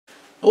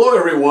Hello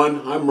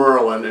everyone, I'm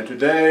Merlin, and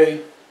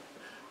today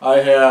I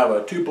have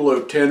a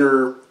Tupelo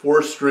Tenor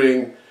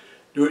 4-string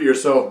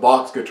do-it-yourself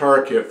box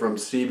guitar kit from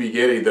C.B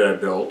Gitty that I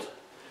built.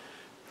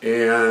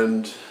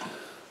 And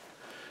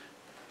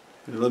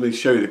let me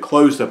show you the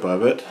close-up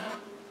of it.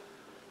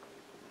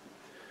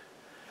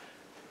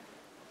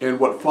 And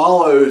what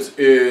follows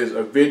is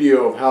a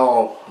video of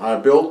how I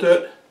built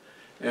it,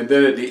 and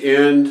then at the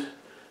end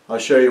I'll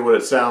show you what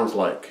it sounds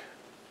like.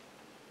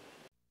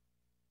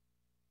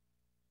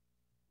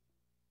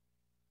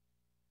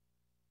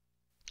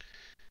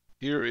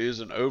 Here is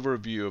an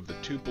overview of the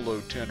Tupelo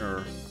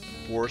Tenor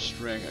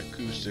 4-string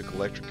acoustic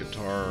electric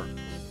guitar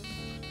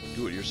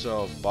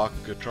do-it-yourself box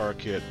guitar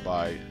kit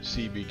by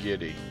C.B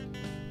Gitty.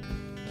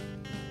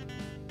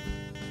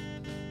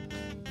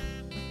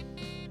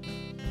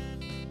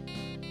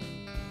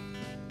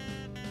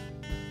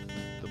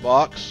 The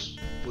box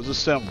was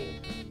assembled.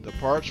 The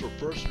parts were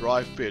first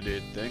dry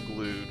fitted, then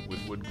glued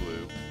with wood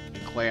glue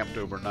and clamped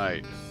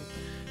overnight.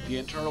 The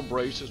internal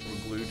braces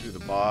were glued to the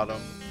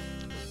bottom.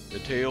 The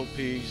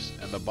tailpiece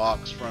and the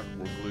box front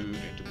were glued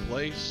into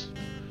place.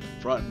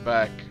 Front and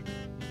back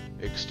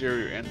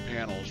exterior end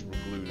panels were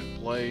glued in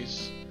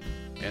place,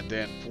 and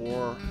then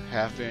 4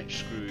 half-inch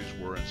screws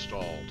were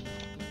installed.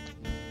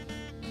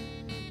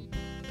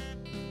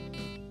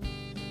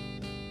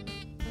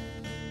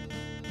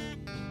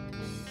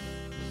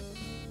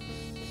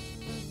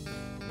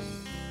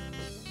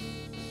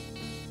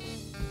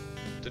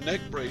 The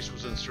neck brace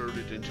was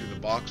inserted into the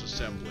box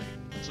assembly.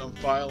 Some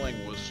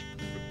filing was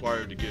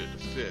required to get it to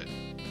fit.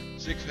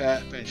 6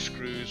 half-inch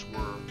screws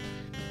were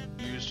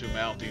used to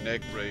mount the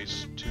neck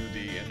brace to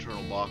the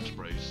internal box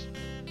brace.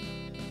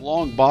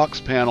 Long box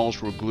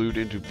panels were glued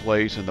into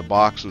place and the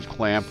box was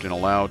clamped and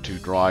allowed to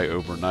dry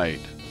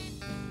overnight.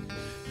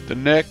 The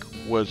neck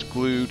was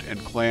glued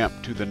and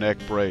clamped to the neck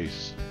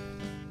brace.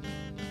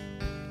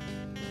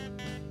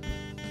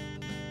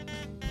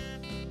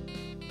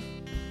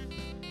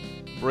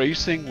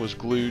 Bracing was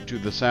glued to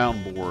the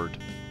soundboard.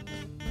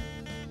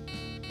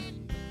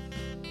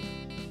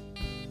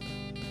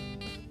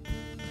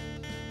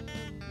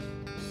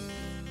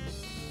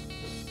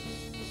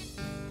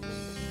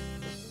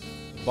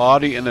 The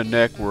body and the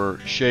neck were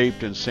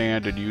shaped and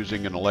sanded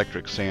using an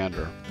electric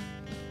sander.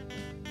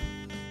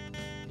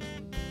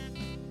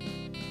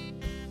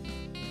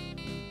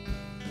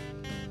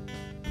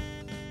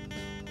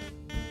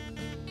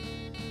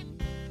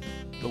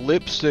 The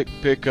lipstick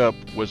pickup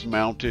was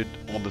mounted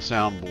on the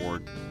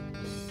soundboard.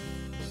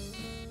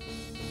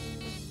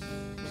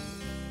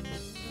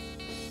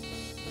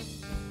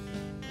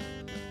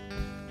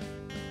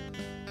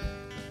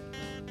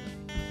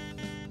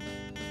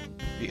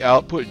 The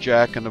output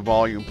jack and the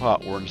volume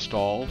pot were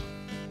installed.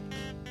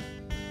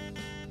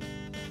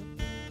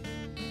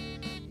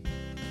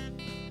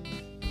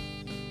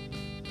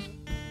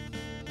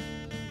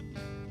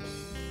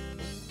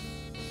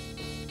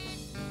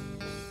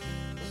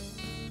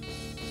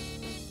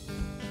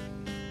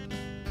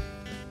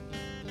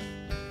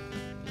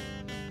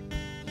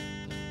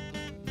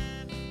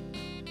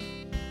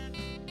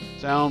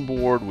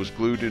 Soundboard was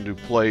glued into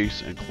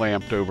place and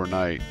clamped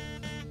overnight.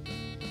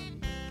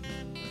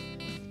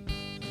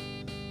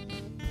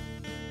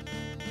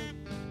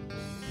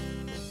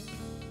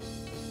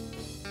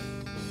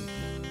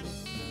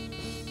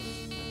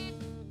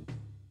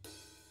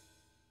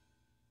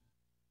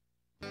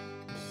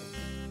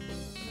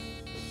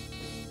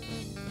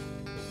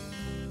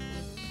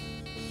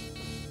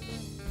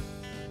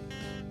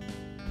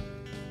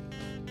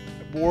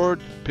 The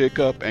board,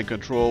 pickup, and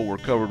control were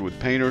covered with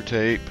painter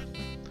tape.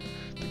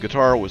 The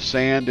guitar was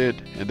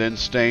sanded and then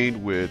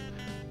stained with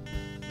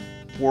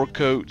 4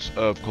 coats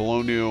of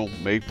colonial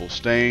maple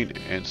stain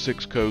and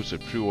 6 coats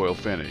of true oil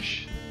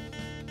finish.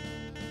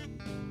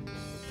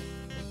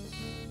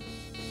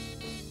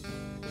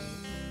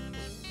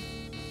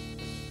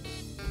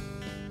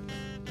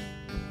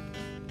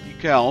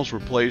 Decals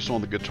were placed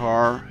on the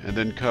guitar and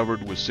then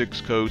covered with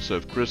 6 coats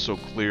of crystal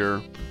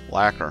clear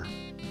lacquer.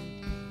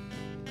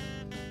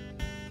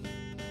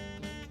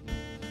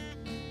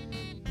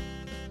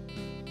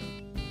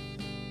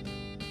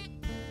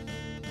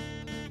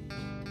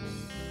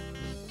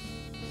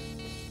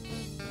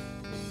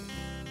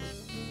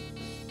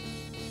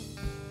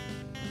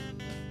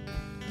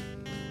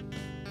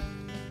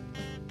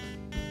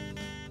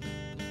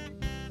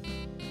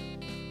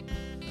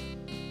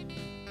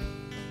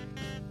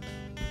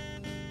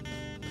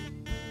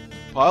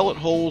 Pilot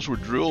holes were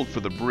drilled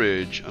for the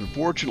bridge.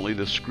 Unfortunately,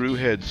 the screw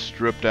heads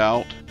stripped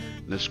out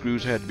and the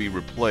screws had to be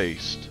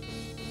replaced.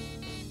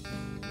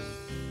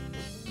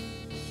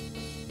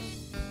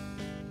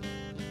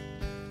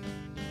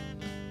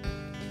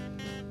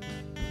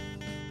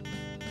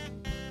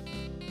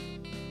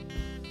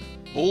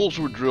 Holes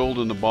were drilled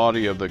in the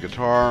body of the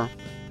guitar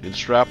and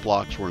strap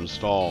locks were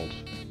installed.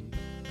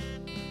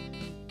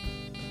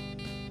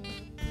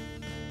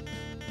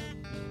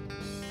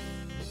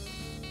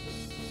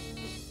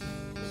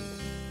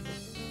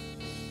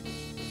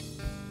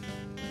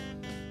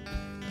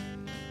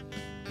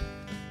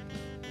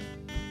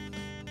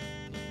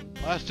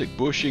 Plastic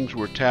bushings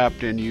were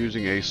tapped in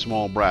using a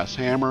small brass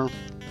hammer,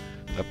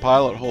 the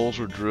pilot holes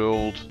were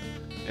drilled,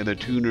 and the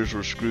tuners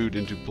were screwed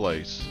into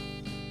place.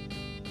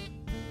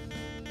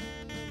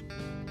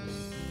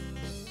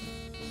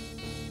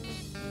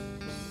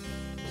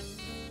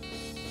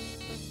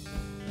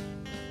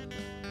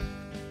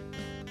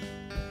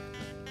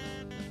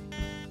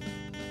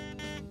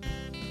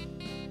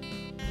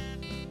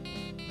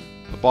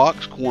 The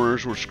box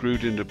corners were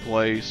screwed into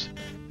place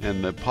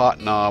and the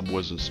pot knob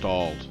was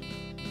installed.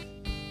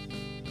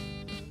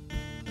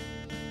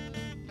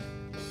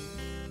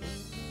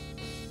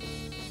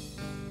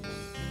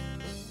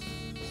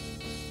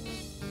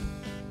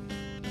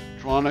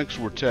 Electronics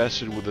were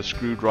tested with a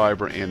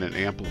screwdriver and an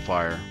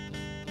amplifier.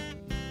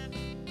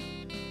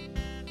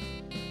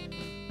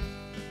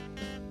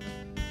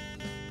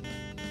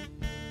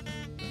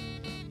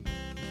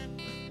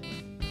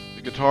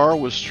 The guitar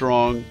was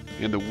strung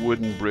and the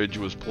wooden bridge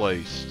was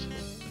placed.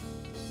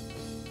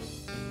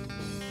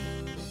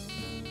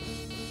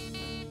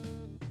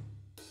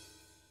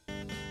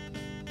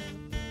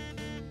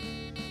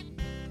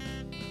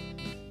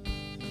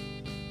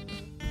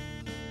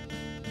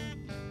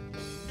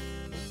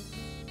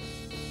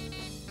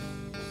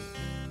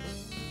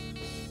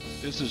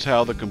 This is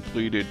how the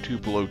completed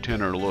Tupelo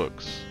Tenor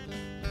looks.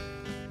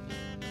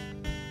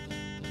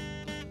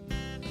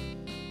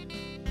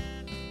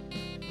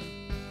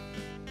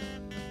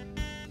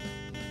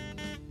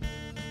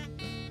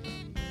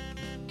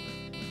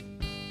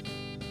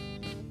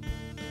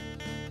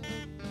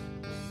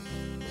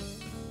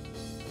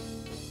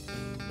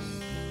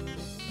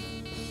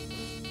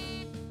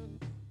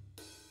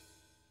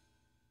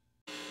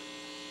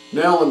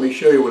 Now let me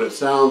show you what it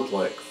sounds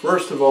like.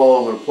 First of all,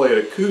 I'm going to play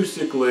it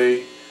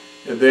acoustically,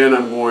 and then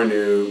I'm going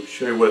to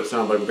show you what it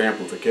sounds like with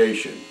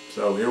amplification.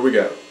 So here we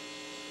go.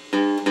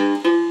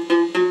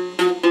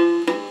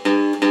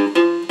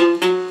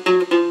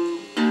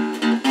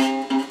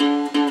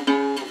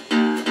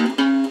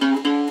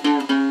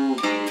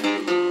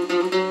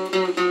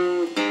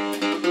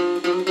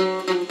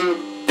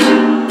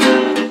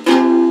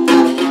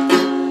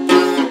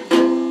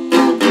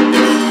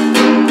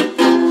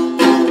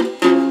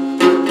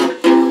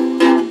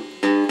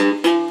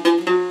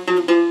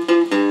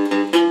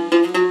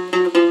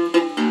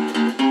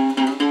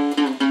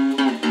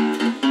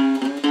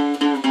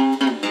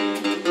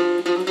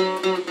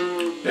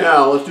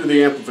 Now let's do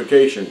the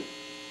amplification.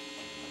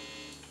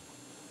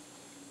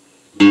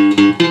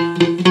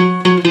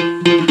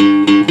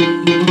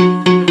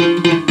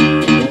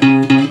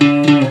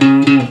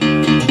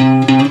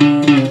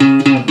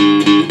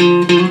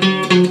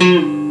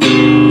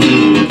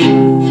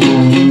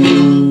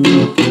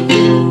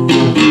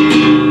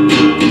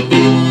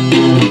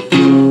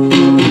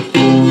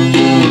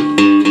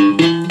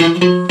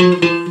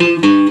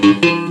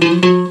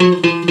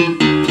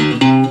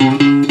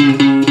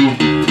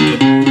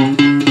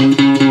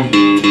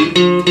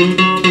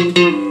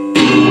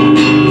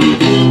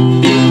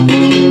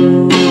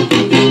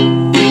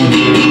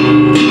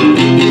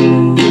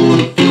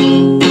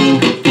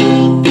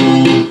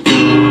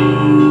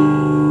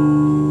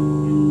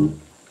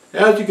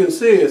 As you can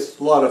see, it's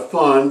a lot of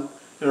fun,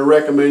 and I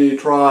recommend you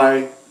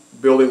try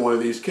building one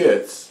of these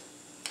kits.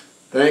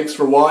 Thanks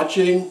for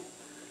watching.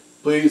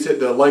 Please hit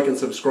the like and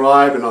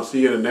subscribe, and I'll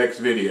see you in the next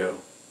video.